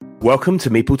Welcome to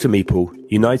Meeple,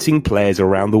 uniting players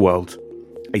around the world.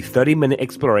 A 30-minute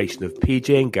exploration of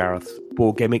PJ and Gareth's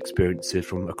board game experiences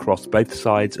from across both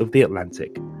sides of the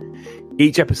Atlantic.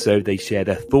 Each episode, they share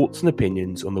their thoughts and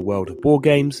opinions on the world of board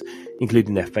games,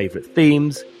 including their favourite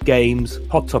themes, games,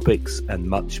 hot topics, and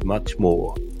much, much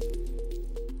more.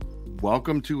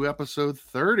 Welcome to episode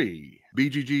 30.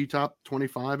 BGG Top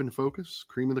 25 in focus.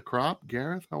 Cream of the crop.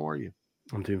 Gareth, how are you?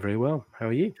 I'm doing very well. How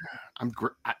are you? I'm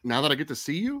great. Now that I get to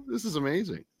see you, this is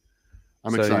amazing.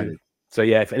 I'm excited. So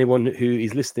yeah, if anyone who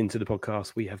is listening to the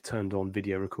podcast, we have turned on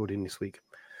video recording this week.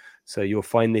 So you'll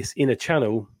find this in a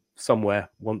channel somewhere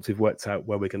once we've worked out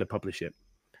where we're going to publish it.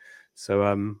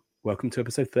 So welcome to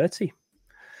episode 30.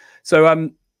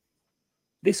 So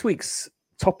this week's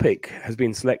topic has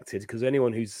been selected because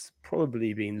anyone who's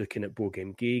probably been looking at Board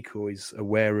Game Geek or is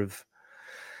aware of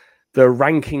the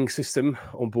ranking system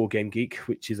on Board Game Geek,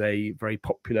 which is a very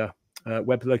popular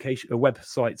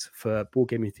website for board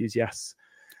game enthusiasts.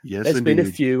 Yes, there's indeed. been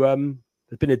a few.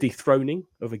 There's been a dethroning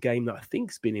of a game that I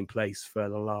think's been in place for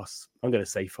the last, I'm going to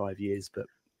say 5 years, but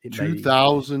it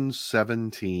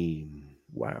 2017.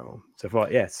 Wow. So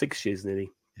far, yeah, 6 years nearly.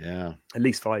 Yeah, at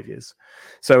least 5 years.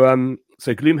 So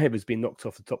Gloomhaven has been knocked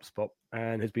off the top spot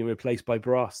and has been replaced by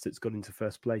Brass that's got into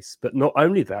first place. But not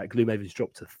only that, Gloomhaven's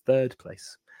dropped to third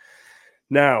place.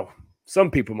 Now, some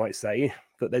people might say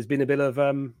that there's been a bit of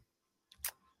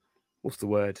what's the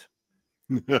word?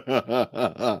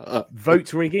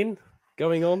 Vote rigging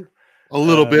going on. A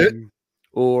little bit.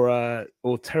 Or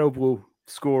terrible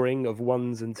scoring of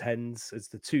ones and tens as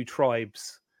the two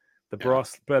tribes, the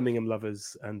Brass Birmingham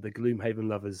lovers and the Gloomhaven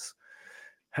lovers,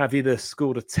 have either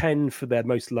scored a 10 for their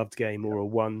most loved game or a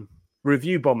 1.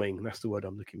 Review bombing, that's the word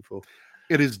I'm looking for.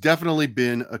 It has definitely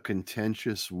been a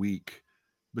contentious week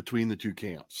between the two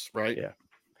camps, right? Yeah.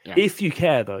 If you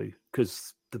care, though,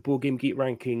 because the Board Game Geek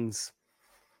rankings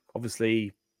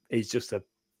obviously is just a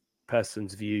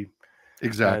person's view.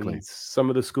 Exactly. And some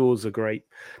of the scores are great.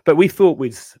 But we thought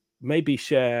we'd maybe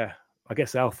share, I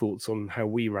guess, our thoughts on how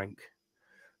we rank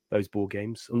those board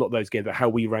games. Well, not those games, but how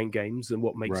we rank games and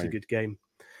what makes a good game.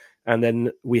 And then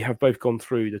we have both gone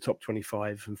through the top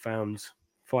 25 and found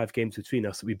 5 games between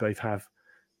us that we both have.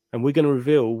 And we're going to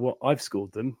reveal what I've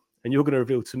scored them. And you're going to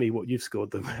reveal to me what you've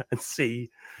scored them and see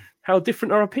how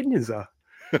different our opinions are.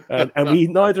 And we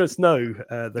neither of us know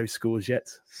those scores yet.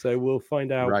 So we'll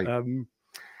find out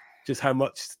just how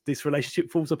much this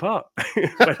relationship falls apart.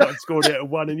 When I've scored it at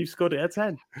 1 and you scored it at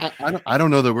 10. I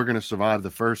don't know that we're going to survive the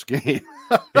first game.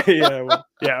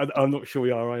 I'm not sure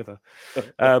we are either.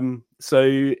 So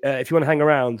if you want to hang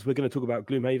around, we're going to talk about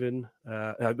Gloomhaven.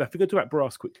 We're going to talk about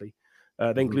Brass quickly.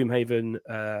 Then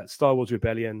Gloomhaven, Star Wars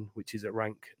Rebellion, which is at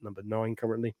rank number 9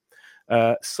 currently.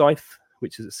 Scythe,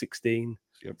 which is at 16.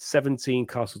 17,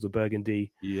 Castles of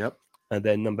Burgundy. Yep. And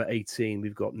then number 18,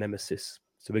 we've got Nemesis.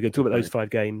 So we're going to talk about those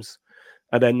 5 games.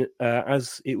 And then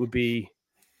as it would be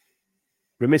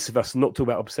remiss of us not to talk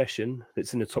about Obsession,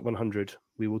 that's in the top 100,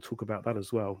 we will talk about that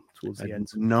as well towards the end.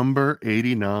 Number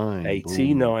 89.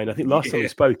 89. Boom. I think last time we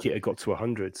spoke, it had got to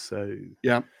 100. So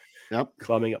Yep.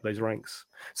 Climbing up those ranks.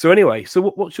 So anyway, so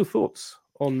what's your thoughts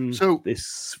on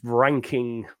this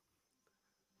ranking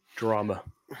drama?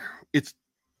 It's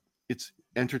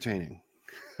entertaining.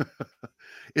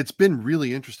 It's been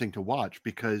really interesting to watch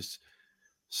because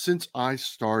since I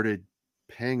started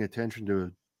paying attention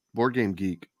to Board Game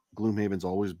Geek, Gloomhaven's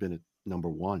always been at number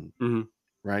 1,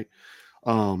 right?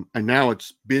 And now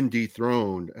it's been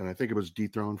dethroned, and I think it was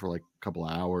dethroned for like a couple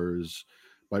of hours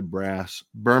by Brass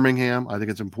Birmingham. I think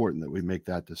it's important that we make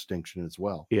that distinction as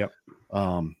well. Yeah.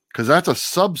 Because that's a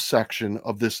subsection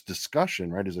of this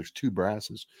discussion, right? Is there's 2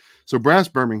 Brasses. So Brass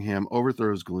Birmingham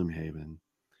overthrows Gloomhaven.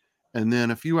 And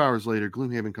then a few hours later,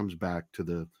 Gloomhaven comes back to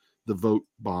the vote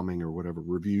bombing or whatever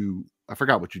review. I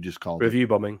forgot what you just called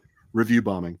Review it. Review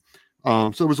bombing.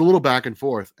 So it was a little back and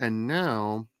forth. And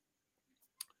now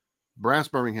Brass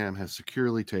Birmingham has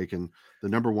securely taken the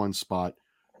number 1 spot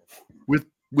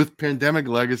with Pandemic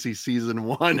Legacy Season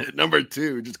 1 at number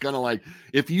 2. Just kind of like,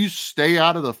 if you stay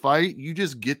out of the fight, you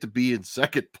just get to be in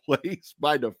second place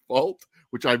by default,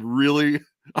 which I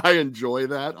enjoy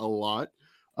that a lot.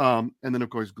 And then, of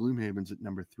course, Gloomhaven's at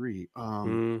number 3.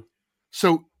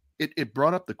 So it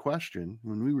brought up the question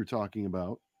when we were talking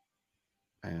about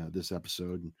this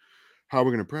episode and how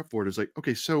we're going to prep for it. It's like,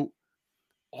 okay, so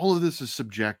all of this is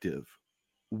subjective.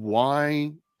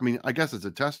 Why? I mean, I guess it's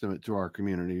a testament to our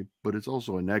community, but it's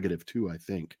also a negative too, I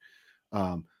think.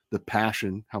 The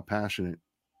passion, how passionate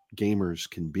gamers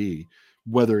can be,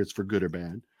 whether it's for good or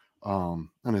bad. And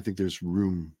I think there's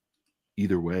room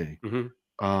either way.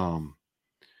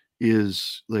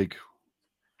 Is like,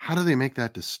 how do they make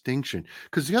that distinction?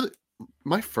 Because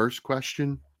my first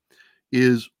question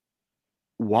is,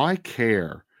 why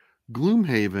care?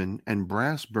 Gloomhaven and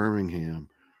Brass Birmingham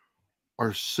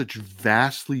are such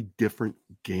vastly different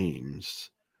games.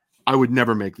 I would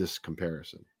never make this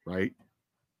comparison, right?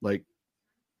 Like,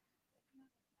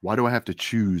 why do I have to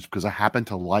choose? Because I happen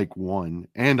to like one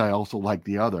and I also like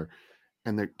the other,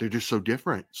 and they're just so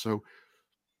different. So,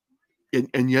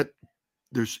 and yet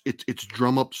it's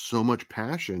drum up so much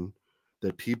passion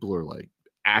that people are like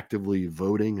actively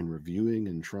voting and reviewing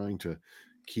and trying to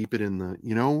keep it in the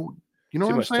Too what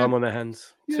I'm much saying? time on their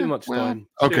hands. Yeah, Too much time.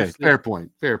 okay, Seriously.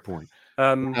 fair point.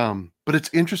 But it's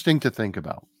interesting to think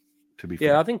about. To be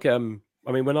fair, I think I mean,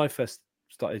 when I first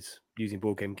started using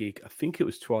Board Game Geek, I think it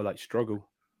was Twilight Struggle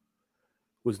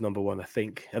was number one, I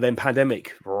think, and then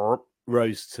Pandemic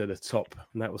rose to the top,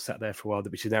 and that was sat there for a while,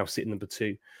 which is now sitting number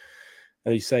two.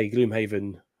 And you say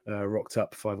Gloomhaven rocked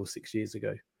up 5 or 6 years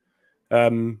ago.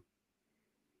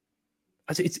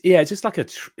 It's just like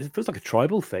it feels like a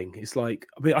tribal thing. It's like,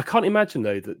 I mean, I can't imagine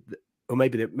though or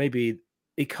maybe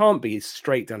it can't be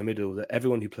straight down the middle that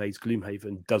everyone who plays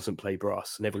Gloomhaven doesn't play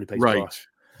Brass, and everyone who plays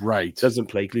Brass doesn't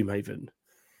play Gloomhaven.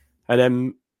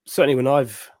 And certainly when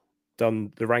I've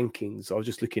done the rankings, I was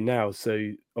just looking now.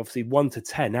 So obviously 1 to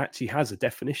 10 actually has a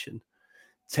definition.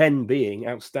 10 being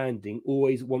outstanding,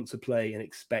 always want to play and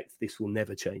expect this will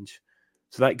never change.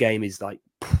 So that game is like,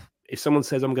 if someone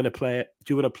says, I'm going to play it,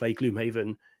 do you want to play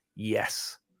Gloomhaven?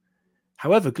 Yes.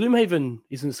 However, Gloomhaven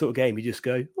isn't the sort of game you just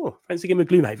go, oh, fancy a game of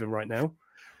Gloomhaven right now.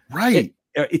 Right.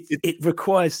 It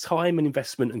requires time and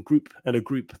investment and a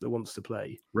group that wants to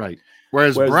play. Right.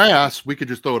 Whereas Brass, we could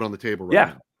just throw it on the table right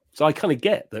now. So I kind of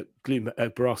get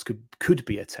that Brass could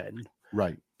be a 10.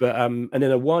 Right. But and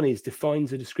then a 1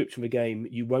 defines a description of a game.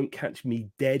 You won't catch me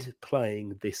dead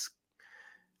playing this.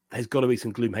 There's got to be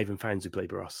some Gloomhaven fans who play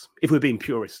Brass, if we're being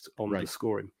purist on the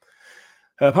scoring.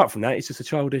 Apart from that, it's just a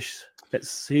childish. Let's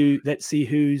see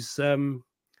who's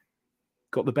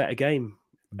got the better game.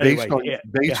 Based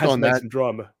on that some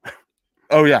drama.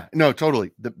 Oh yeah, no,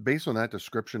 totally. Based on that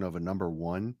description of a number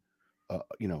one, a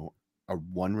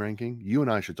 1 ranking, you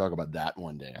and I should talk about that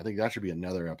one day. I think that should be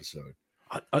another episode.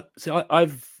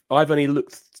 I've only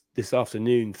looked this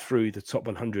afternoon through the top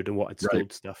 100 and what I'd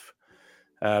scored stuff.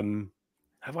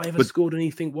 Have I ever scored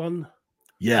anything 1?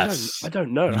 Yes. I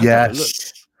don't know.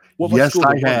 Yes. Yes,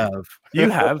 I have. You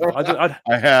have?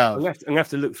 I have. I'm gonna have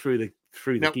to look through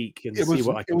the geek and see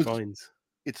what I can find.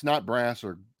 It's not Brass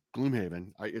or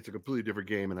Gloomhaven. It's a completely different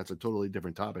game, and that's a totally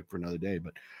different topic for another day.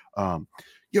 But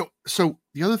so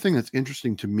the other thing that's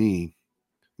interesting to me,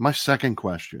 my second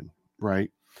question, right?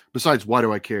 Besides, why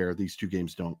do I care? These two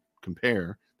games don't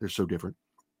compare. They're so different.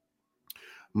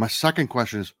 My second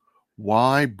question is,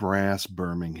 why Brass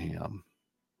Birmingham?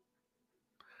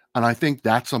 And I think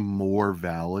that's a more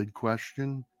valid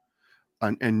question.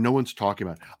 And no one's talking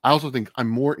about it. I also think I'm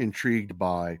more intrigued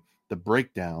by the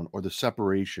breakdown or the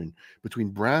separation between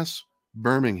Brass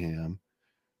Birmingham,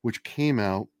 which came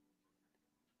out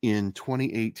in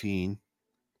 2018,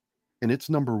 and it's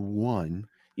number 1.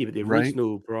 Yeah, but the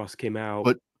original Brass came out.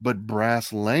 But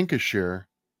Brass Lancashire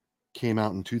came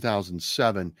out in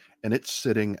 2007, and it's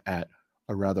sitting at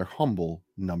a rather humble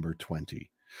number 20.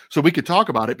 So we could talk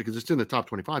about it because it's in the top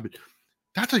 25, but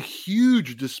that's a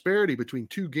huge disparity between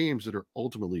two games that are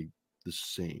ultimately the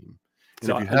same. And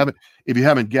so if you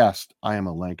haven't guessed, I am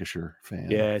a Lancashire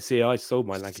fan. Yeah, see, I sold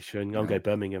my Lancashire and I'll go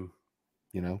Birmingham.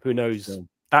 Who knows? So,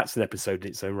 that's an episode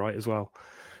in its own right as well.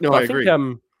 No, I agree.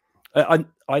 Think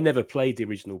I never played the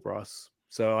original Brass,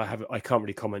 so I can't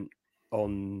really comment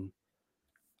on.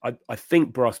 I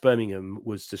think Brass Birmingham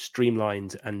was just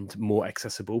streamlined and more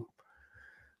accessible,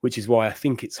 which is why I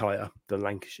think it's higher than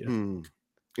Lancashire.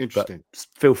 Interesting. But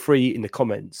feel free in the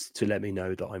comments to let me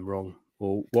know that I'm wrong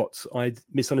or what I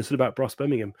misunderstood about Brass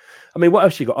Birmingham. I mean, what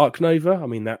else you got? Arc Nova. I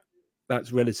mean,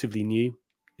 that's relatively new.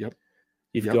 Yep.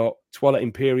 You've got Twilight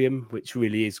Imperium, which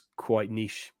really is quite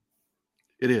niche.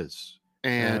 It is.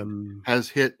 And has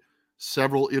hit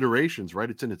several iterations,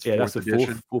 right? It's in its fourth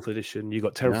edition. Fourth edition. You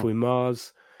got Terraforming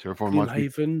Mars,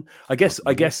 Gloomhaven. I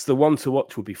guess the one to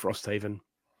watch would be Frosthaven.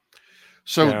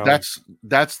 So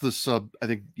that's the sub. I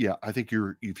think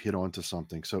you've hit onto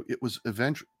something. So it was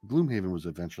Gloomhaven was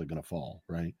eventually going to fall,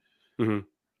 right? Mm-hmm.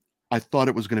 I thought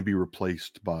it was going to be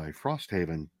replaced by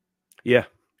Frosthaven. Yeah.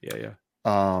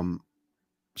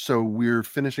 So we're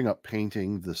finishing up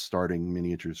painting the starting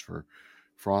miniatures for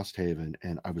Frosthaven,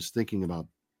 and I was thinking about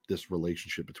this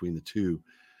relationship between the two,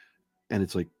 and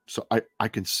it's like, so I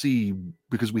can see,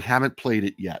 because we haven't played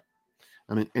it yet.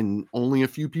 I mean, and only a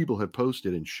few people have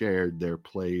posted and shared their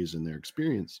plays and their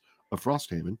experience of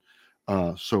Frosthaven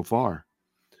so far.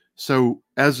 So,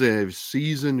 as a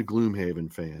seasoned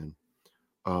Gloomhaven fan,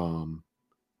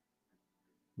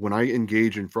 when I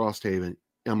engage in Frosthaven,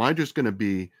 am I just going to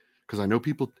be, because I know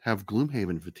people have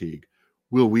Gloomhaven fatigue,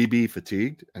 will we be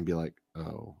fatigued and be like,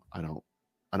 oh, I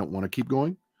don't want to keep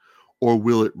going? Or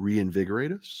will it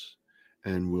reinvigorate us?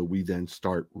 And will we then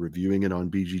start reviewing it on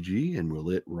BGG, and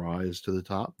will it rise to the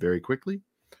top very quickly?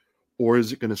 Or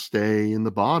is it going to stay in the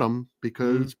bottom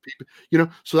because people,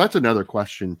 so that's another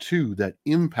question too that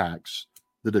impacts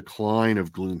the decline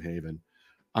of Gloomhaven.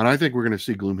 And I think we're going to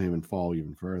see Gloomhaven fall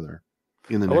even further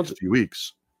in the next few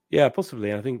weeks. Yeah,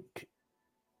 possibly. I think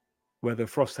whether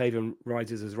Frosthaven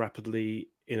rises as rapidly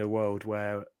in a world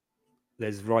where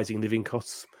there's rising living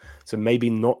costs, so maybe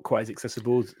not quite as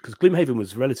accessible, because Gloomhaven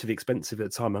was relatively expensive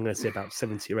at the time. I'm going to say about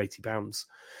 £70 or £80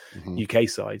 UK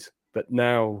side, but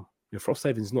now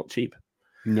Frosthaven's not cheap.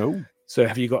 No. So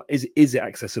have you got? Is it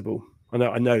accessible?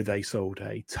 I know they sold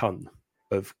a ton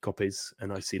of copies,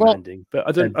 and I see landing, but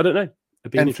I don't know.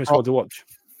 It'd be an interesting one to watch.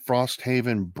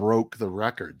 Frosthaven broke the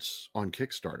records on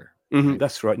Kickstarter. Right?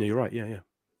 That's right. No, you're right. Yeah.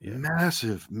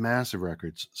 Massive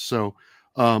records. So,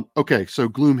 okay. So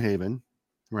Gloomhaven,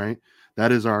 right?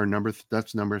 That is our number.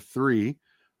 That's number 3.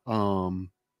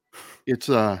 It's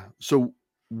so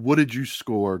what did you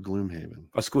score Gloomhaven?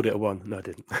 I scored it a 1. No, I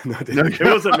didn't. No, I didn't.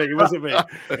 It wasn't me.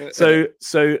 So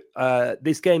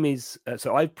this game is.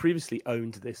 So I've previously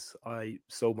owned this. I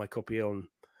sold my copy on.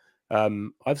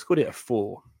 I've scored it a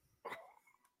 4.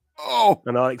 Oh,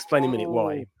 and I'll explain in a minute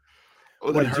why.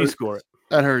 Oh, what did you score it?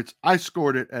 That hurts. I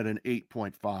scored it at an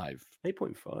 8.5.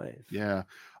 8.5. Yeah,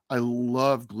 I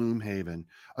love Gloomhaven.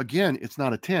 Again, it's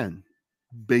not a 10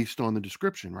 based on the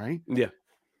description, right? Yeah.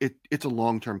 It's a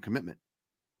long-term commitment.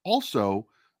 Also,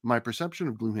 my perception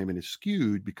of Gloomhaven is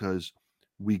skewed because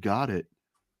we got it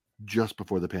just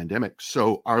before the pandemic.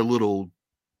 So our little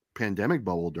pandemic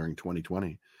bubble during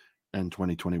 2020 and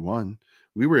 2021,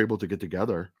 we were able to get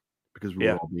together because we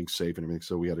were all being safe and everything.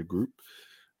 So we had a group.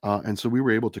 And so we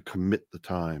were able to commit the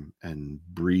time and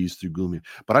breeze through Gloomhaven.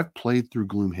 But I've played through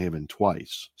Gloomhaven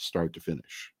twice, start to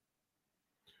finish.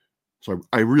 So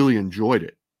I really enjoyed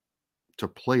it. To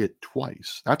play it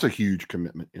twice, that's a huge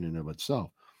commitment in and of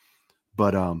itself.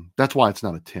 But that's why it's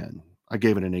not a 10. I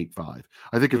gave it an 8.5.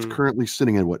 I think it's currently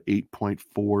sitting at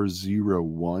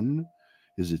 8.401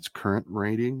 is its current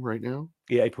rating right now.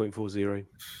 Yeah, 8.40.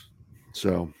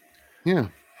 So, yeah.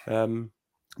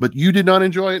 But you did not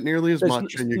enjoy it nearly as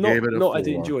much, and you gave it a 4. I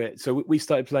did enjoy it. So we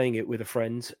started playing it with a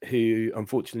friend who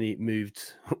unfortunately moved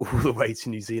all the way to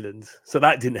New Zealand. So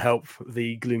that didn't help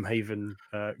the Gloomhaven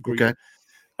group. Okay.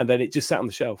 And then it just sat on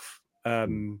the shelf.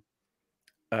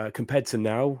 Compared to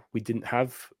now, we didn't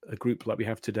have a group like we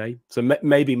have today. So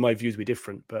maybe my views were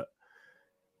different, but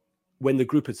when the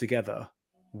group are together,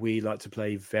 we like to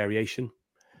play variation.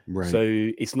 Right. So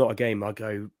it's not a game I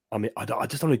go, I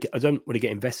don't want to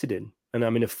get invested in. And I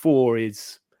mean, a 4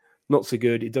 is not so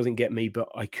good. It doesn't get me, but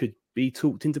I could be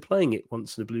talked into playing it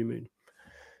once in a blue moon.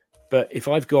 But if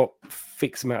I've got a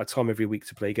fixed amount of time every week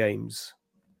to play games,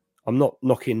 I'm not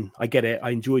knocking. I get it.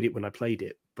 I enjoyed it when I played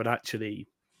it, but actually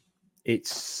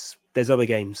there's other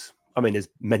games. I mean, there's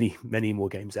many, many more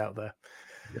games out there.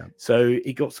 Yeah. So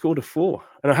it got scored a 4,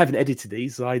 and I haven't edited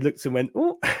these. So I looked and went,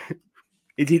 oh,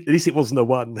 at least it wasn't a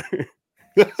 1.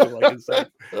 That's all I can say.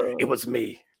 It was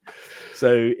me.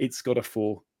 So it's got a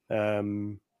 4.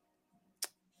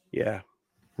 Yeah.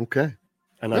 Okay.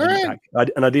 And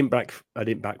I didn't back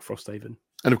Frosthaven.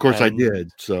 And of course I did.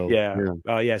 So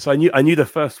yeah. So I knew the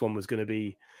first one was going to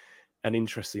be an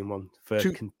interesting one for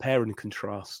compare and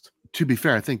contrast. To be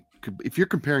fair, I think if you're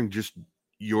comparing just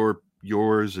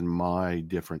yours and my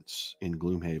difference in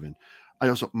Gloomhaven,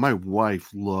 my wife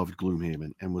loved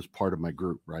Gloomhaven and was part of my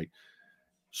group, right?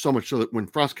 So much so that when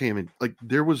Frost came in, like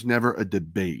there was never a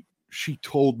debate. She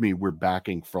told me we're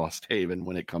backing Frosthaven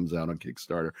when it comes out on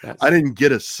Kickstarter. I didn't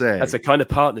get a say. That's the kind of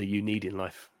partner you need in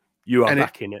life. You are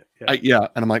backing it. Yeah.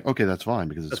 And I'm like, okay, that's fine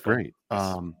because it's great.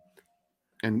 And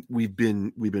we've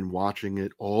been watching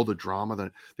it, all the drama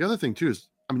that. The other thing too is,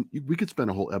 I mean, we could spend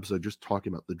a whole episode just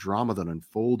talking about the drama that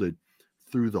unfolded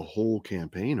through the whole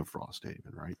campaign of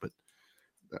Frosthaven, right? But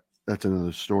that's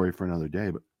another story for another day.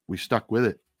 But we stuck with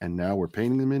it, and now we're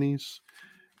painting the minis,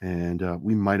 and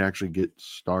we might actually get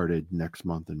started next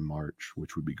month in March,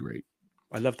 which would be great.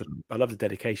 I love the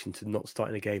dedication to not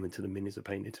starting a game until the minis are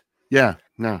painted. Yeah,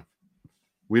 no,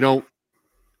 we do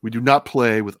not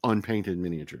play with unpainted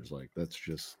miniatures. Like that's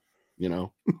just,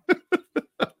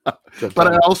 But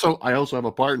I also have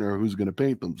a partner who's going to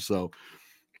paint them. So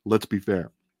let's be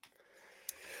fair.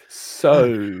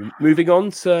 So moving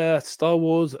on to Star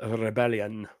Wars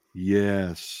Rebellion.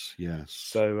 Yes.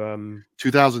 So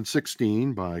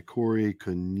 2016 by Corey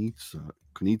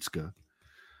Konitska.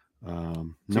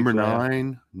 Number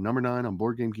nine on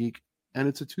Board Game Geek, and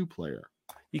it's a 2-player.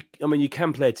 You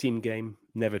can play a team game.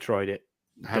 Never tried it.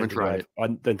 Haven't tried it. I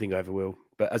don't think I ever will.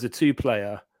 But as a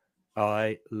 2-player,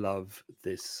 I love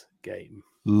this game.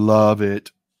 Love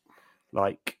it.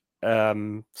 Like,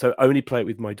 so only play it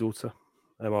with my daughter.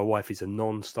 My wife is a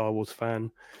non-Star Wars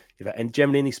fan. And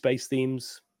generally any space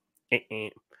themes,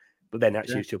 but then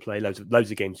actually she'll play loads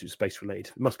of games that are space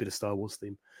related. It must be the Star Wars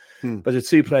theme. But a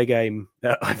 2-player game,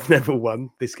 I've never won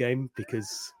this game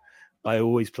because I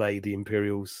always play the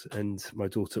Imperials and my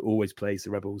daughter always plays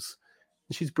the Rebels.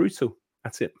 And she's brutal.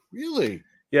 That's it. Really?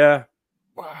 Yeah.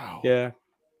 Wow. Yeah.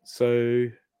 So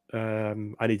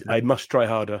I must try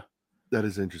harder. That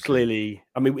is interesting. Clearly,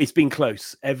 I mean, it's been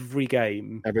close. Every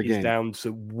game is down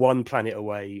to one planet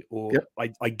away, or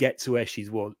I get to where she's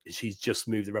just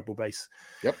moved the rebel base.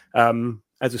 Yep.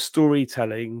 As a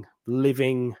storytelling,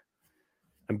 living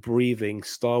and breathing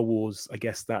Star Wars, I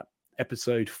guess that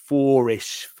episode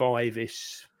 4-ish,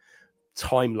 5-ish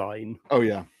timeline. Oh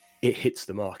yeah, it hits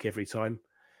the mark every time.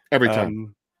 Every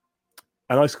time.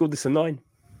 And I scored this a 9.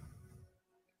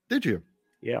 Did you?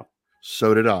 Yeah.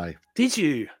 So did I. Did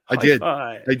you? I did.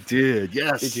 I did.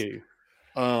 Yes. Did you?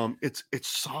 It's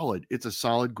solid. It's a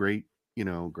solid, great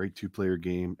 2-player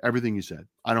game. Everything you said.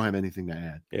 I don't have anything to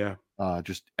add. Yeah.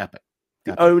 Just epic.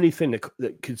 The only thing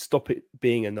that could stop it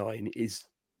being a 9 is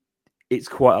it's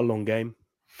quite a long game.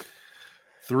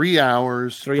 3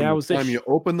 hours. 3 hours. From the time you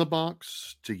open the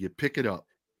box to you pick it up.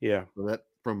 Yeah. So that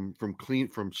from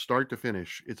start to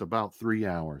finish, it's about 3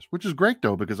 hours, which is great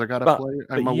though because I got to play.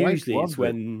 But my usually wife it's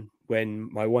when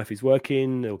my wife is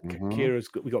working or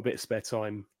we got a bit of spare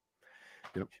time.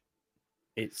 Yep.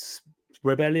 It's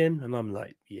Rebellion, and I'm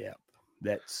like, yeah,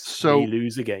 we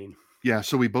lose again. Yeah,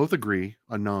 so we both agree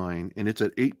a 9, and it's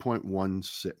at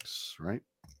 8.16, right?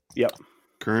 Yep.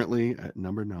 Currently at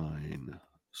number 9,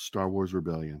 Star Wars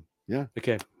Rebellion. Yeah.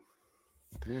 Okay.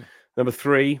 Yeah. Number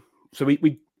 3. So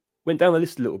we went down the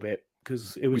list a little bit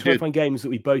because it was trying to find games that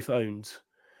we both owned.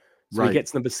 So we get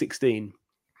to number 16,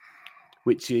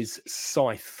 which is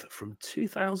Scythe from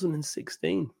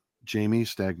 2016. Jamie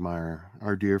Stegmaier,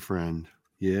 our dear friend.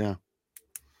 Yeah.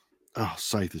 Oh,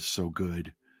 Scythe is so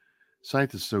good.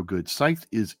 Scythe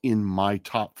is in my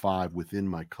top 5 within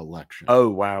my collection. Oh,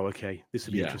 wow. Okay. This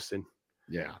would be interesting.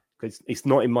 Yeah. Because it's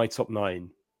not in my top 9,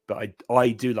 but I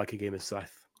do like a game of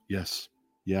Scythe. Yes.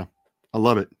 Yeah. I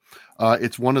love it.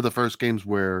 It's one of the first games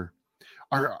where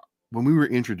when we were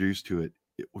introduced to it,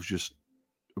 it was just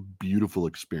a beautiful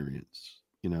experience,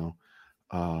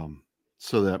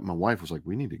 so that my wife was like,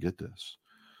 we need to get this.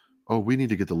 Oh, we need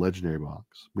to get the legendary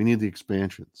box. We need the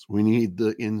expansions. We need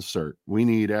the insert. We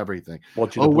need everything.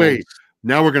 Wait,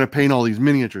 now we're going to paint all these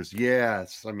miniatures.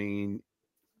 Yes. I mean,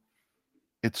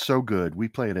 it's so good. We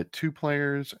play it at 2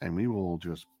 players and we will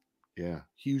just,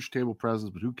 huge table presence,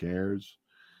 but who cares?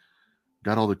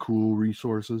 Got all the cool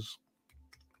resources.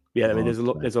 Yeah, I mean, there's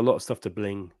a lot of stuff to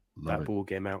bling that board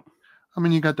game out. I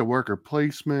mean, you got the worker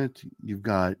placement. You've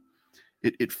got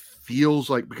it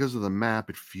feels like, because of the map,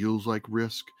 it feels like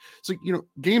Risk. It's like,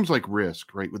 games like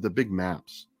Risk, right, with the big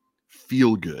maps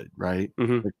feel good, right?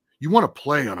 Mm-hmm. Like, you want to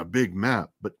play on a big map,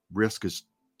 but Risk is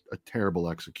a terrible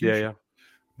execution. Yeah.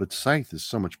 But Scythe is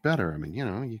so much better. I mean,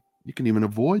 you can even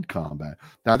avoid combat.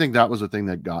 Now, I think that was the thing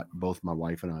that got both my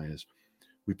wife and I is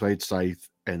we played Scythe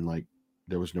and like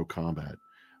there was no combat.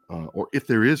 Or if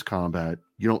there is combat,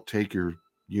 you don't take your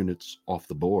units off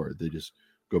the board. They just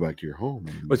go back to your home.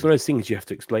 Well, it's one of those things you have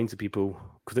to explain to people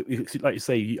because, like you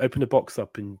say, you open a box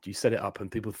up and you set it up, and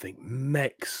people think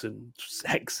mechs and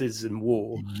hexes and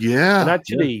war. Yeah, and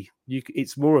actually,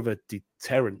 it's more of a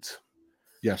deterrent.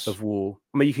 Yes, of war.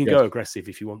 I mean, you can go aggressive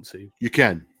if you want to. You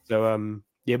can. So,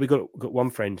 we got one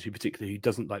friend who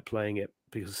doesn't like playing it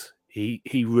because he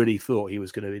really thought he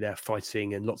was going to be there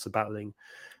fighting and lots of battling,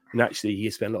 and actually, he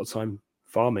spent a lot of time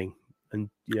farming and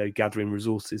gathering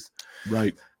resources.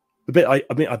 Right. A bit I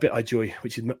enjoy,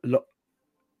 which is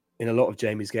in a lot of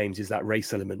Jamie's games, is that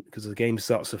race element because the game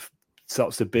starts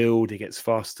to build, it gets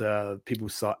faster, people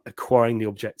start acquiring the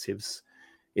objectives,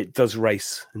 it does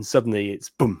race, and suddenly it's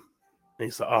boom, and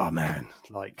it's like, oh man,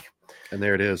 and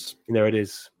there it is.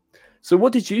 So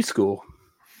what did you score?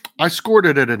 I scored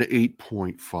it at an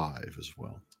 8.5 as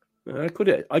well. I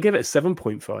gave it a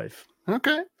 7.5.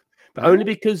 Okay, but only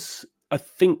because I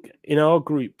think in our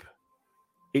group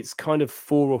it's kind of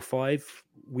 4 or 5.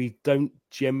 We don't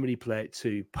generally play it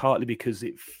 2, partly because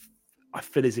I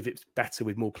feel as if it's better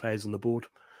with more players on the board.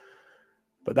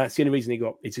 But that's the only reason it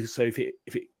got. It's just so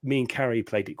if me and Carrie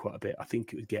played it quite a bit, I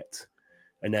think it would get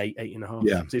an 8.5.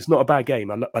 Yeah. So it's not a bad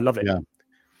game. I love it. Yeah.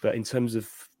 But in terms of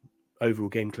overall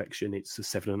game collection, it's a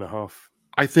 7.5.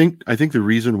 I think the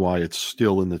reason why it's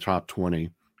still in the top 20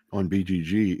 on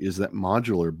BGG is that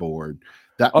modular board.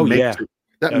 That makes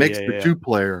the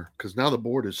 2-player, because now the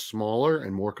board is smaller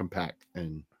and more compact.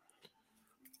 And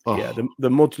the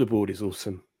modular board is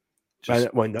awesome.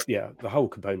 The whole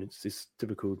components is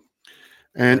typical.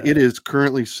 And it is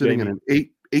currently sitting at an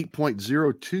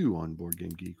 8.02 on Board Game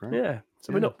Geek, right? Yeah.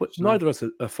 So neither of us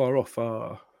are far off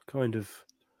our kind of,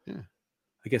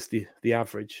 I guess, the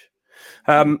average.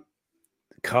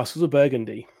 Castles of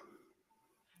Burgundy.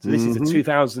 So this is a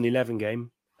 2011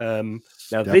 game.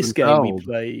 Now this game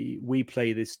we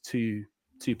play this two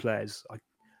players. I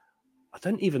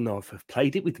don't even know if I've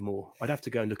played it with more. I'd have to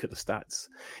go and look at the stats.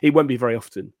 It won't be very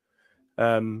often.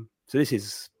 So this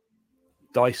is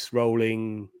dice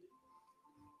rolling,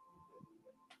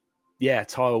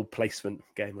 tile placement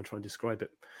game. I'll try and describe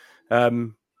it.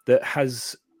 That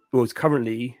is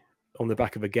currently on the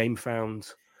back of a Game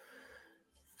Found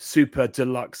super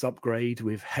deluxe upgrade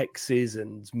with hexes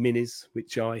and minis,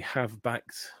 which I have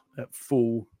backed at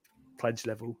full pledge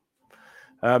level.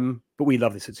 But we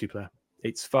love this at 2-player.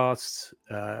 It's fast.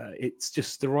 It's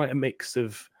just the right mix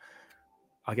of,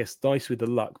 I guess, dice with the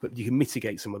luck, but you can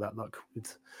mitigate some of that luck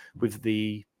with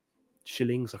the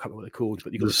shillings. I can't remember what they're called,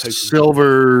 but you got the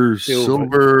silver,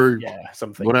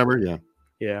 something, whatever.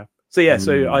 Yeah. So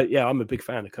I'm a big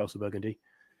fan of Castle Burgundy.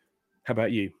 How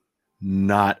about you?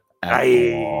 Not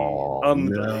at all.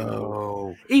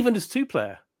 Unbelievable. No. Even as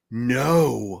 2-player.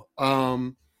 No.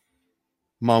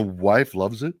 My wife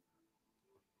loves it.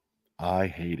 I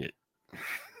hate it.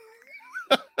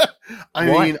 I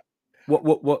mean,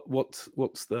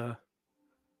 what's the?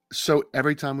 So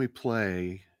every time we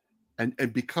play, and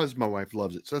because my wife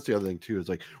loves it, so that's the other thing too. Is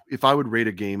like if I would rate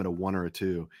a game at a 1 or a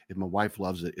 2, if my wife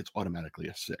loves it, it's automatically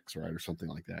a 6, right, or something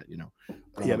like that.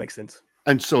 Yeah, makes sense.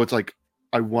 And so it's like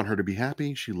I want her to be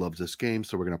happy. She loves this game,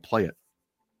 so we're gonna play it.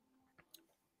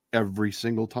 Every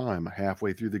single time,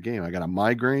 halfway through the game, I got a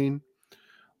migraine.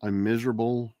 I'm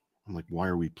miserable. I'm like, why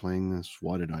are we playing this?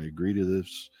 Why did I agree to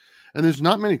this? And there's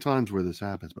not many times where this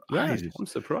happens, but I'm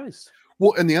surprised.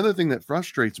 Well, and the other thing that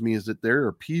frustrates me is that there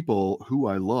are people who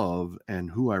I love and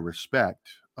who I respect,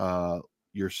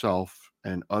 yourself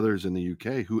and others in the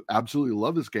UK, who absolutely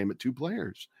love this game at 2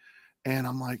 players. And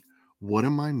I'm like, what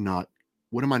am I not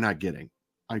getting?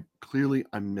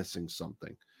 I'm missing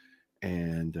something.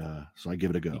 And so I give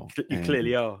it a go. You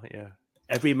clearly are, yeah.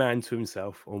 Every man to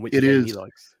himself on which game he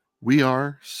likes. We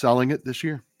are selling it this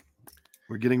year.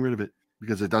 We're getting rid of it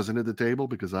because it doesn't hit the table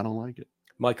because I don't like it.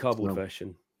 My cardboard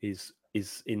version is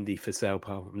in the for sale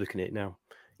pile. I'm looking at it now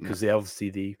because they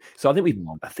obviously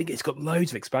I think it's got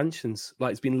loads of expansions.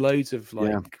 Like it's been loads of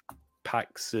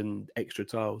packs and extra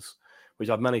tiles, which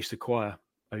I've managed to acquire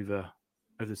over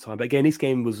the time. But again, this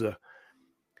game was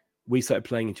we started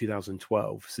playing in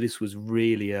 2012, so this was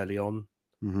really early on.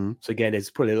 Mm-hmm. So again, there's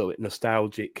probably a little bit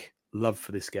nostalgic love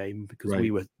for this game because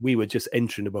we were just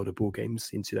entering the world of board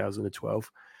games in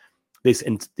 2012. This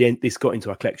got into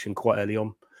our collection quite early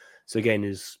on. So again,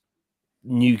 as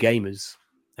new gamers,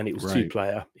 and it was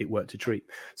 2-player, it worked a treat.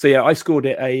 So yeah, I scored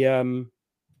it I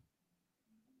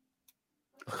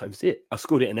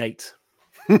scored it an 8.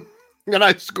 And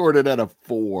I scored it at a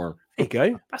 4. There you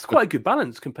go. That's quite a good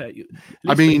balance compared to.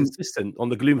 I mean, consistent on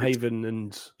the Gloomhaven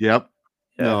and. Yep.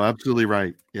 Yeah. No, absolutely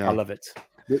right. Yeah, I love it.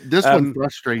 This one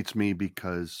frustrates me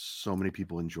because so many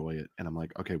people enjoy it, and I'm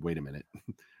like, okay, wait a minute,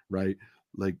 right?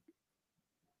 Like,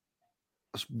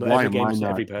 why am I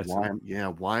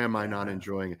not? Why am I not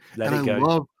enjoying it? Let it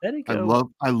go.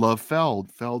 I love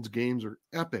Feld. Feld's games are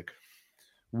epic.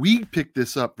 We picked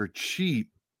this up for cheap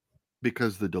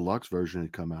because the deluxe version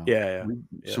had come out.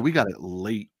 So we got it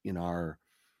late in our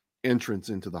entrance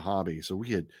into the hobby. So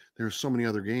there's so many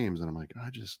other games, and I'm like,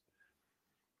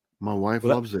 my wife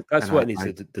loves it. That's what needs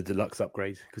the deluxe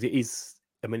upgrade because it is.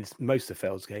 I mean, most of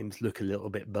Feld's games look a little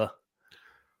bit that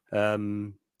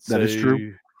is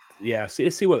true. Yeah, so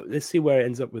let's see where it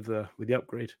ends up with the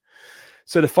upgrade.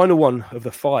 So the final one of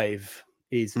the 5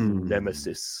 is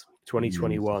Nemesis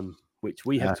 2021, which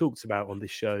we have talked about on this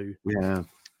show. Yeah,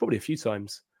 probably a few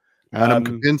times. Adam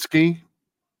Kopinski,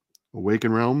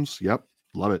 Awaken Realms. Yep,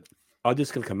 love it. I'm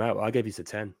just gonna come out. I gave it a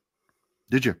 10.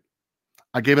 Did you?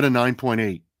 I gave it a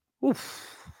 9.8.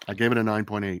 Oof. I gave it a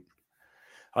 9.8.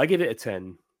 I give it a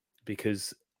 10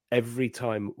 because every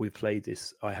time we played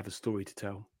this, I have a story to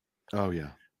tell. Oh yeah.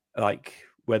 Like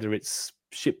whether it's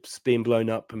ships being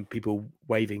blown up and people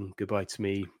waving goodbye to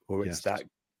me, or it's that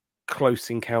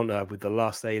close encounter with the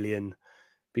last alien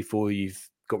before you've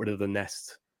got rid of the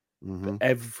nest. but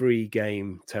every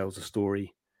game tells a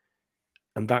story,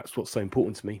 and that's what's so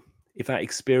important to me. If that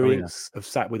experience of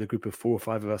sat with a group of 4 or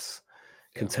 5 of us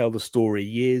can tell the story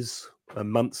years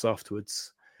and months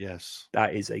afterwards, yes,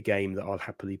 that is a game that I'll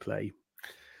happily play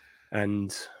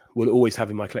and will always have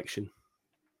in my collection.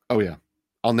 Oh yeah,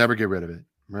 I'll never get rid of it.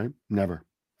 Right, never.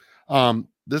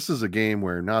 This is a game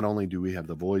where not only do we have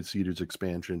the Void Seeders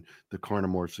expansion, the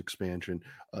Carnomorphs expansion,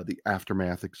 the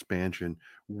Aftermath expansion.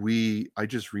 I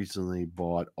just recently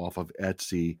bought off of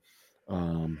Etsy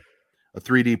a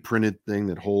 3D printed thing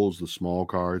that holds the small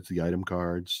cards, the item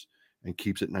cards, and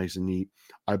keeps it nice and neat.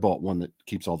 I bought one that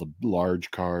keeps all the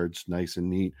large cards nice and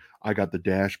neat. I got the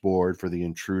dashboard for the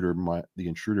intruder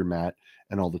mat,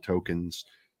 and all the tokens.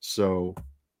 So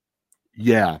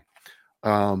yeah.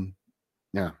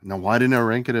 Yeah. Now, why didn't I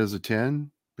rank it as a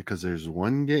 10? Because there's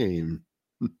one game.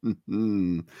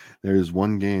 There's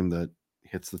one game that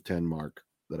hits the 10 mark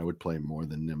that I would play more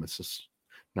than Nemesis.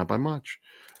 Not by much,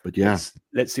 but yeah.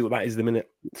 Let's see what that is in a minute.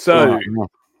 So,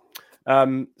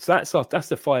 so that's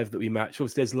the 5 that we match.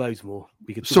 Obviously, there's loads more.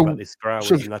 We could talk about this for hours,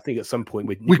 and I think at some point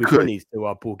we probably need to do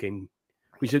our board game.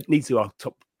 We should need to do our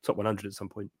top 100 at some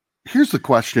point. Here's the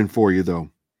question for you, though.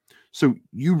 So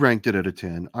you ranked it at a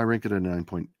 10. I ranked it at a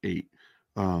 9.8.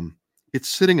 It's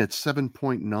sitting at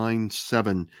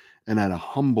 7.97 and at a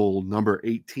humble number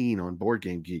 18 on Board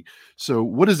Game Geek. So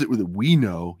what is it that we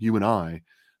know, you and I,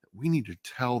 that we need to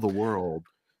tell the world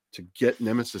to get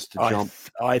Nemesis to jump?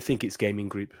 I think it's gaming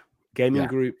group,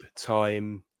 group,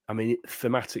 time. I mean,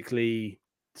 thematically,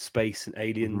 space and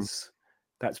aliens.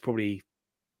 That's probably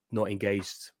not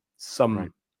engaged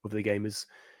some of the gamers.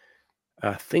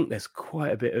 I think there's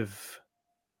quite a bit of.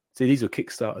 See, these are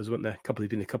Kickstarters, weren't there?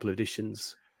 Been a couple of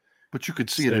editions. But you could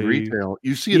see it in retail.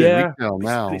 You see it in retail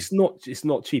now. It's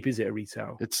not cheap, is it? At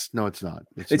retail, it's not.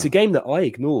 It's a game that I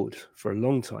ignored for a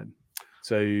long time.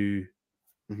 So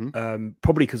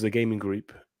probably because of the gaming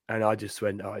group, and I just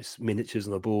went, it's miniatures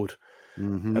on the board,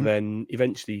 and then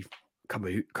eventually, can't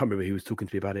remember who was talking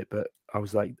to me about it, but I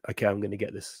was like, okay, I'm going to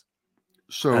get this.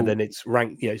 So and then it's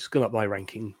ranked. It's gone up my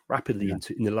ranking rapidly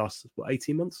in the last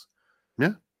 18 months.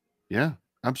 Yeah,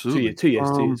 absolutely. 2 years.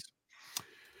 2 years.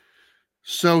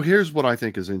 So here's what I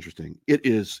think is interesting. It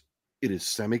is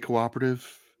semi-cooperative.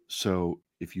 So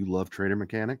if you love trader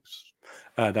mechanics,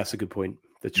 that's a good point.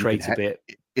 The trade's a bit.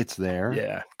 It's there.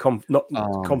 Yeah,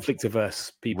 conflict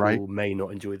averse people may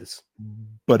not enjoy this,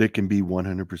 but it can be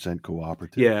 100%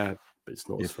 cooperative. Yeah, but it's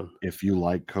not as fun if you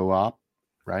like co-op,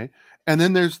 right? And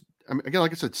then there's again,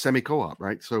 like I said, semi-co-op,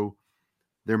 right? So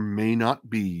there may not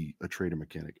be a trader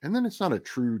mechanic, and then it's not a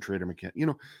true trader mechanic.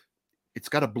 It's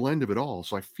got a blend of it all.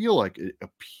 So I feel like it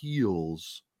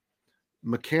appeals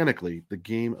mechanically. The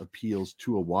game appeals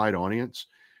to a wide audience,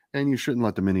 and you shouldn't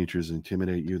let the miniatures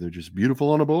intimidate you. They're just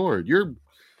beautiful on a board.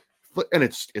 And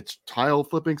it's tile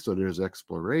flipping, so there's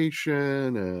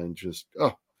exploration and just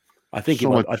I think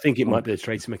it might be a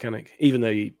trader mechanic, even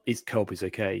though its co-op is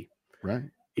okay. Right.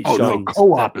 No,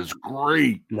 co-op is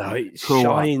great. No, it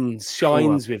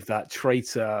shines with that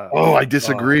traitor. Oh, I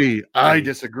disagree. I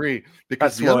disagree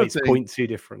because that's why it's 0.2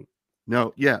 different.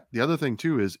 No, yeah. The other thing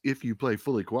too is if you play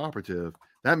fully cooperative,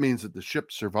 that means that the ship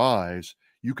survives.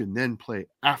 You can then play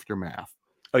Aftermath.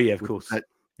 Oh yeah, of course. That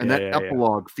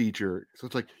epilogue feature. So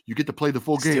it's like you get to play the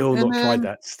full game. Still not tried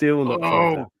that. Still not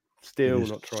tried that. Still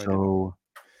not tried it. So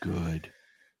good.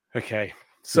 Okay,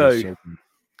 so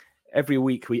every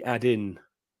week we add in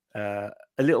a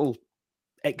little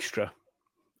extra,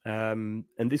 and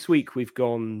this week we've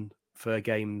gone for a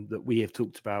game that we have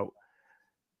talked about.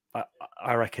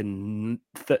 I reckon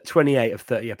 28 of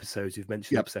 30 episodes we've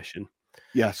mentioned Obsession.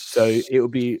 Yes. So it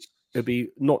would be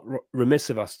not remiss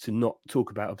of us to not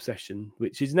talk about Obsession,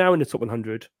 which is now in the top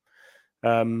 100.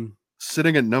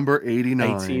 Sitting at number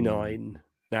 89. 89.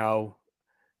 Now,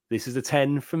 this is a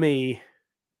 10 for me.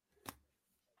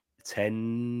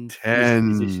 10.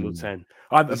 This is your 10.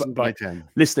 By 10.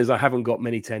 Listeners, I haven't got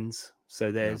many 10s.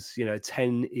 So there's,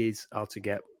 10 is hard to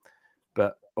get.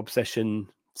 But Obsession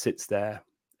sits there.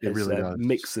 It really does.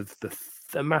 Mix of the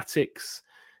thematics,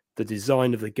 the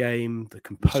design of the game, the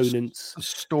components, the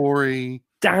story.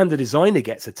 Dan, the designer,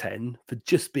 gets a 10 for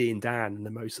just being Dan and the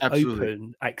most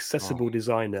open, accessible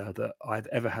designer that I've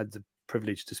ever had the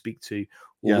privilege to speak to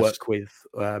or work with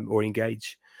or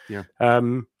engage. Yeah.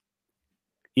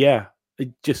 It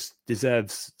just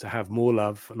deserves to have more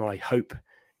love, and I hope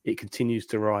it continues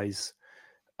to rise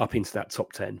up into that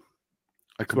top 10.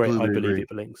 I believe agree. It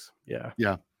belongs.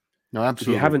 Yeah. No,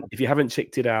 absolutely. If you haven't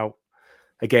checked it out,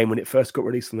 again, when it first got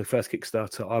released on the first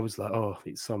Kickstarter, I was like,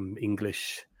 it's some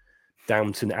English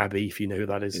Downton Abbey, if you know who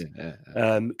that is,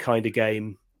 kind of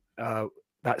game.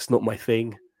 That's not my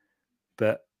thing.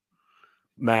 but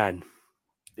man,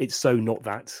 it's so not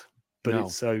that. But No. it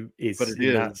so is. But it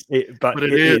in is. That. But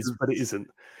it is. But it isn't.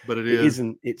 But it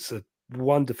isn't. It's a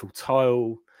wonderful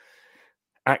tile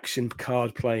action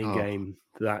card playing Oh. game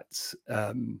that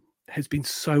has been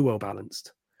so well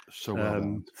balanced. So well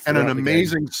done. And an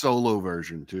amazing solo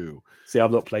version too. See,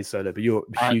 I've not played solo, but you're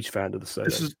a huge fan of the solo.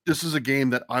 This is a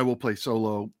game that I will play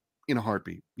solo in a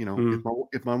heartbeat. You know,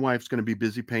 if my wife's going to be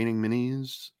busy painting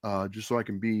minis, just so I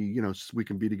can be, you know, we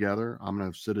can be together, I'm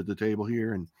going to sit at the table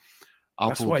here and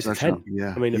that's why it's 10.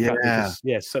 Yeah. I mean,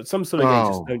 so some sort of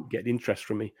games just don't get interest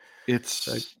from me. It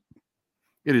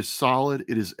is solid.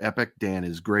 It is epic. Dan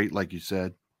is great, like you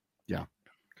said. Yeah.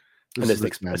 And there's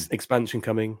an expansion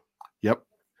coming. Yep.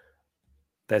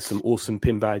 There's some awesome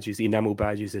pin badges, enamel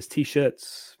badges. There's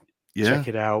t-shirts. Yeah. Check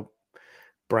it out.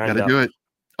 Brand Gotta up. do it.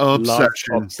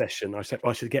 Obsession.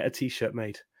 I should get a t-shirt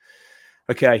made.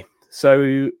 Okay.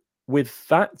 So with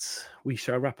that, we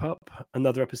shall wrap up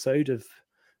another episode of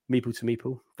Meeple to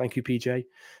Meeple. Thank you, PJ.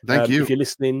 Thank you. If you're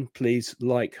listening, please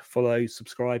like, follow,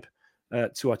 subscribe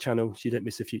to our channel so you don't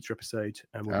miss a future episode.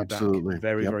 And we'll be back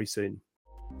very, very soon.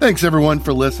 Thanks, everyone,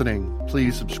 for listening.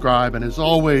 Please subscribe. And as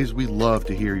always, we love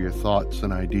to hear your thoughts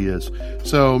and ideas.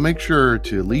 So make sure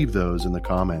to leave those in the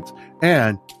comments.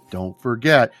 And don't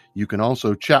forget, you can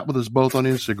also chat with us both on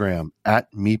Instagram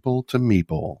at Meeple to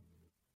Meeple.